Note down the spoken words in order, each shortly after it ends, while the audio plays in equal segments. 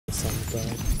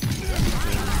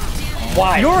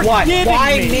Why? You're Why? kidding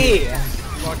Why me?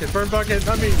 Bucket, burn bucket,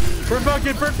 not me. Burn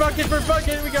bucket, burn bucket, burn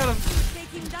bucket. We got him.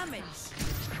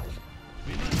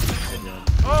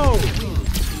 Oh!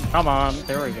 Come on,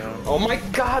 there we go. Oh my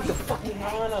god, the fucking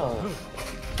Ana!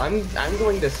 I'm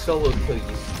going to solo kill you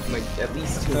like at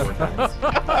least 2 more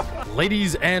times.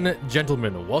 Ladies and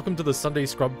gentlemen, welcome to the Sunday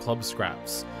Scrub Club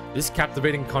Scraps. This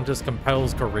captivating contest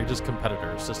compels courageous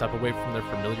competitors to step away from their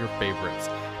familiar favorites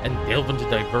and delve into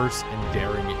diverse and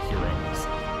daring heroes.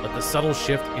 Let the subtle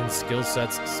shift in skill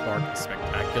sets spark a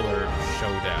spectacular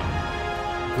showdown.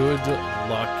 Good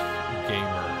luck,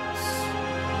 gamers.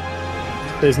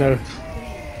 There's no...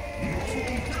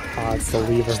 Ah, it's the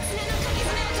lever.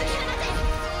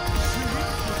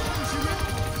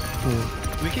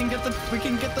 We can get the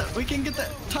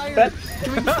tire.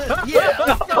 Can we get the,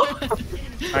 yeah.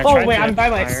 Oh wait, I'm by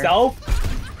myself?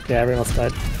 Yeah, everyone else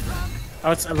died.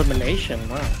 Oh, it's elimination.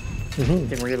 Wow.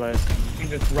 Didn't realize. I'm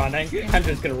just running. I'm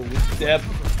just gonna dip.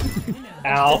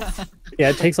 Ow. Yeah,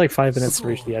 it takes like 5 minutes to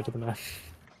reach the edge of the map.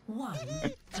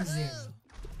 1-0.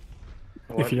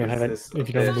 If you don't have it, if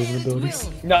you don't have movement abilities.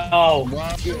 No.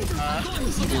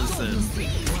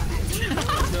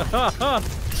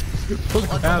 Look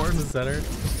past in the center.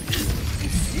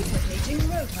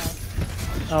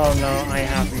 Oh no, I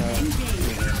have no.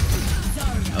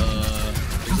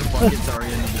 There's a bucket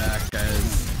already in the back,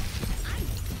 guys.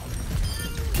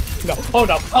 No. Oh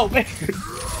no. Oh man.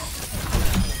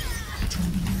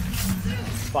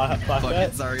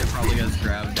 Bucket Zarya probably gets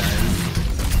grabbed, guys.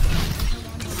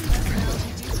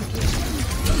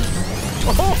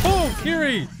 Oh,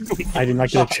 Kiri! I did not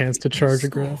get a chance to charge a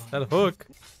grab. That hook.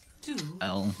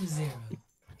 L. 2-0.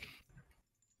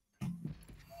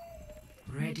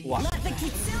 Ready. What? Let the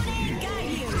kitsune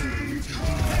guide you.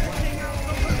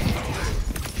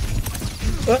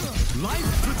 Life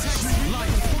protects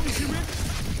life.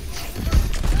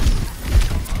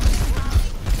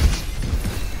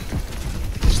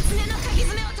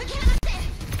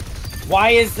 Why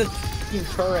is the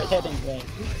turret hitting me?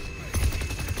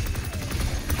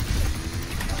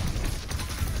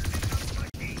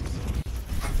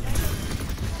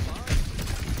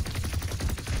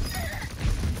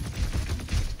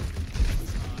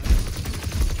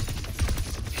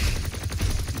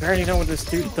 I already know what this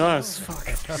dude does. Fuck.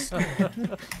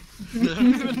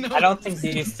 I don't think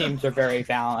these teams are very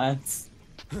balanced.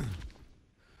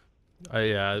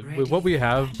 Yeah, with what we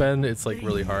have, Ben, it's like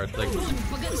really hard. Like,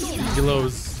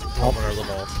 Kilo's helping our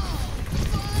little punk.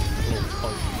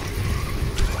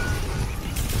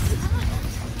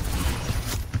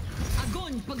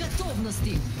 Огонь по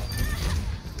готовности.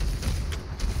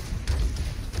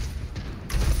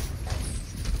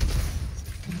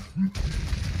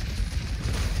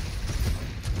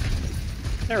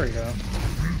 There we go.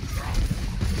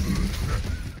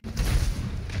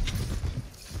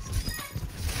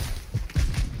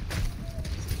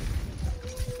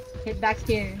 Get back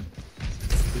here.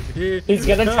 He's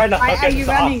gonna try to Why hook are us you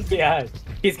running? off the edge.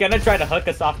 He's gonna try to hook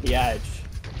us off the edge.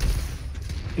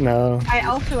 No. I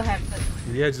also have this.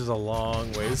 The edge is a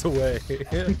long ways away.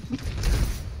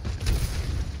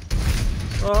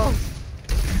 Oh!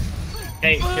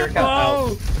 Hey, here it comes.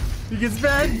 Oh! He gets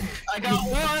back! I got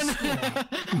one!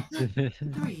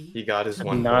 He got his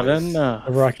one. Not voice. enough.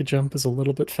 A rocket jump is a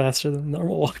little bit faster than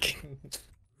normal walking.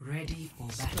 Ready for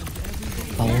battle.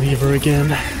 I'll leave her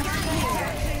again.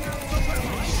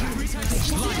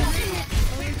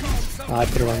 I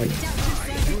put her on the...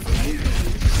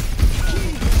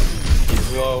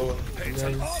 He's low.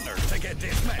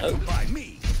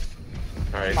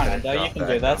 Alright, come on, Endo, you can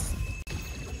do this.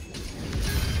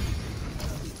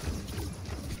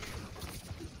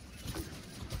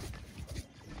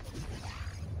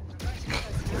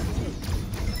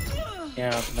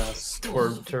 Yeah, that's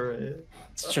Torb turret.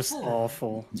 it's just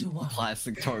awful.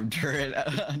 Plastic Torb turret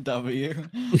W.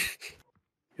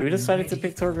 Who decided to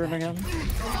pick Torgrim again?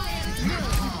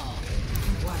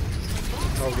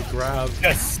 Oh, the grab.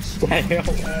 Just stay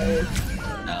away.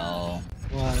 L.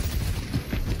 What?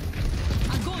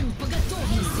 Огонь по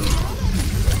готовности.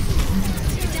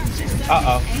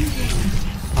 Uh-oh.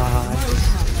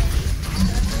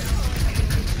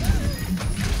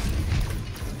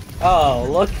 Oh,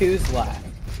 look who's left.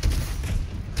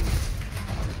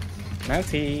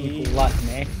 Mountie.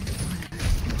 Gluttony.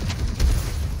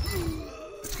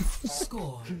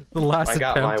 Score. The last I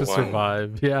got my attempt to one.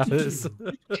 survive. Yeah, this.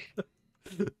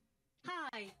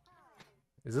 Hi.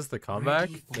 Is this the comeback?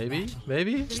 Maybe?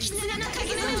 Maybe?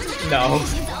 No.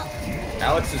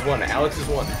 Alex is one. Alex is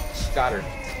one. Got her.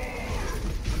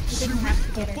 Didn't have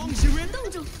to get it.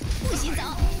 Don't do.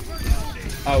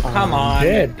 Oh, come on.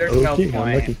 Dead. There's no Okay, point.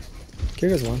 unlucky.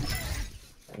 Kira's one.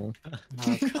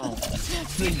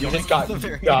 You just got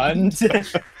gunned.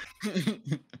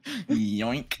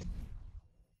 Yoink.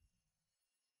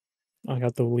 I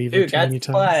got the lever Dude, too many that's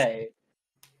times. play.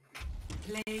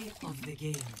 Play of the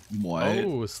game. What?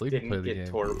 Oh, sleep Didn't play the get game.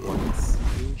 tore once.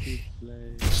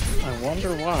 I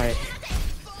wonder why.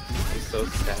 I'm so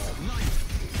sad.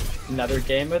 Another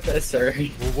game of this, or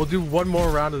We'll do one more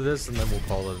round of this and then we'll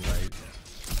call it a night.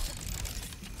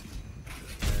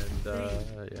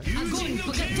 And yeah. Огонь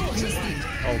по готовности.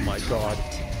 Oh my god.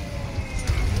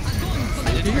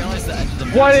 I didn't realize that.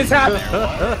 what is happening?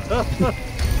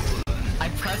 I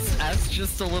pressed S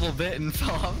just a little bit and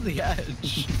fell off the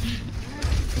edge.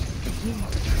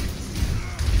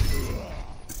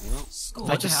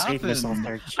 I just saved myself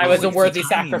there. I I was a It's worthy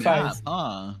tiny sacrifice. map,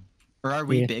 huh? Or are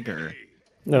we Yeah. bigger?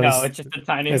 No, No, it's just a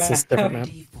tiny it's map. just different map.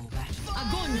 Ready for battle.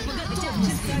 Огонь по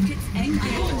готовности. Circuits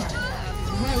engaged.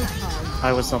 Roadhog.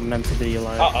 I was not meant to be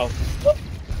alive. Uh-oh.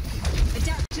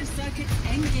 Adaptive circuits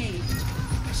engaged.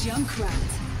 Junkrat.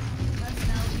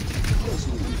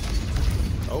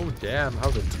 Oh damn, how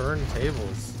the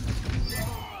turntables.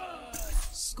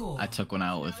 Score. I took one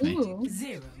out with me. Ooh.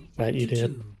 0 That you to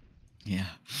did. 2. Yeah.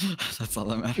 That's all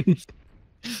that matters.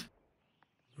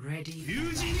 Ready.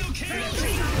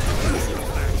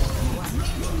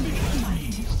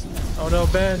 Oh no,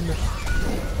 Ben.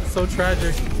 So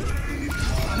tragic.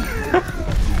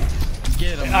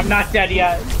 Get him. I'm not dead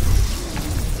yet.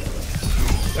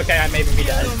 Okay, I may be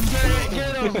dead.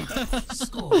 Get him.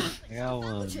 Score. I got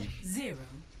one. 0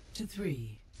 to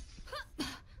 3.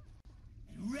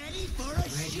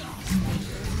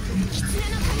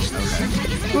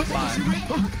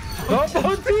 Oh,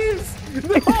 both teams!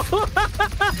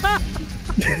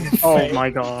 Oh my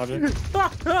god.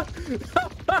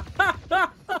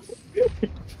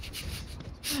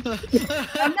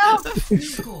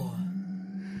 Score.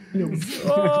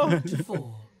 Oh. 0 to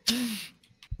 4.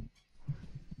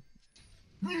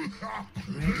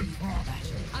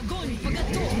 Огонь по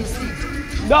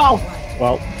готовности. No!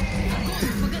 Well,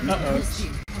 Огонь по готовности.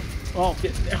 Oh,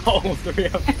 oh, 3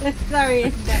 of them. Sorry,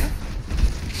 it's better.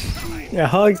 yeah,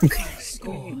 hug.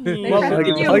 Score. Well,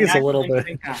 pressed you. hug is a little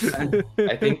bit.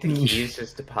 I think the key is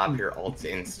just to pop your ults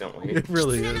instantly. It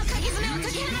really is.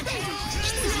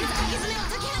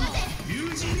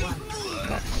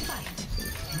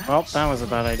 Well, that was a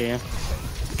bad idea.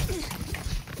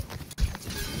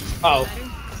 Oh.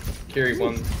 Carry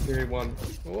one. Carry one.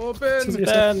 Oh, Ben!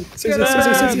 Ben, Scissor.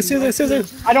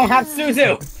 I don't have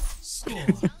Suzu! Score.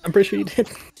 I'm pretty sure you did.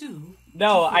 2.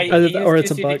 No, I Or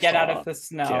used it's a Suzu to bug. get out of the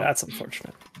snow. Yeah, that's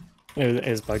unfortunate. It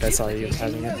is bugged. I saw you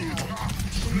having it. Adaptive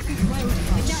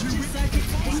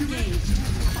circuits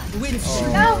engaged. Wind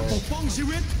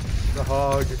The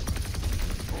hog.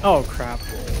 Oh crap.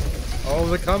 Oh,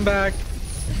 the comeback.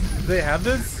 Do they have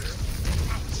this?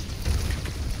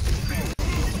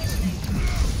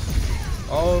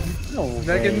 Oh, No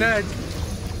neck and way. neck.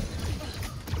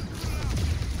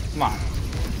 Come on.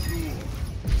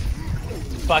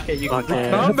 Fuck it, you can Fuck it. play.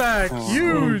 Comeback. Oh.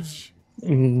 Huge.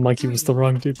 Monkey was the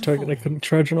wrong dude target. I couldn't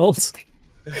charge an ult.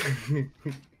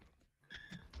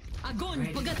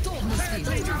 Огонь по готовности.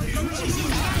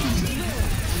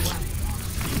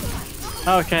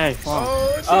 Okay, well.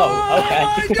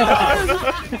 Oh,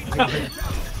 Okay.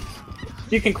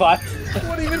 You can clap.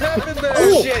 what even happened there?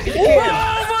 Oh shit! He can.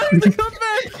 Oh, my, the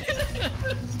comeback.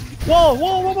 Whoa,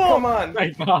 whoa, whoa, whoa! Come on. My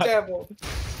God. Devil.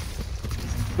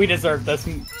 We deserve this.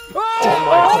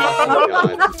 Oh my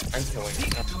god. I'm killing you.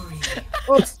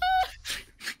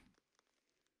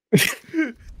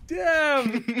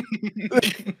 Damn.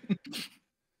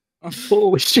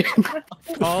 Holy shit.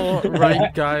 All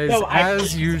right, guys. No,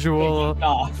 as usual,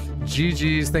 Off.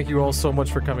 GG's. Thank you all so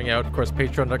much for coming out. Of course,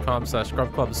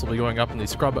 patreon.com/Scrubclub. This will be going up on the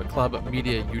Scrubclub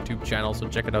Media YouTube channel, so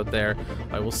check it out there.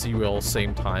 I will see you all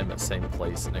same time at same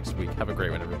place next week. Have a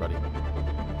great one, everybody.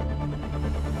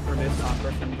 Remove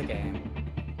opera from the game.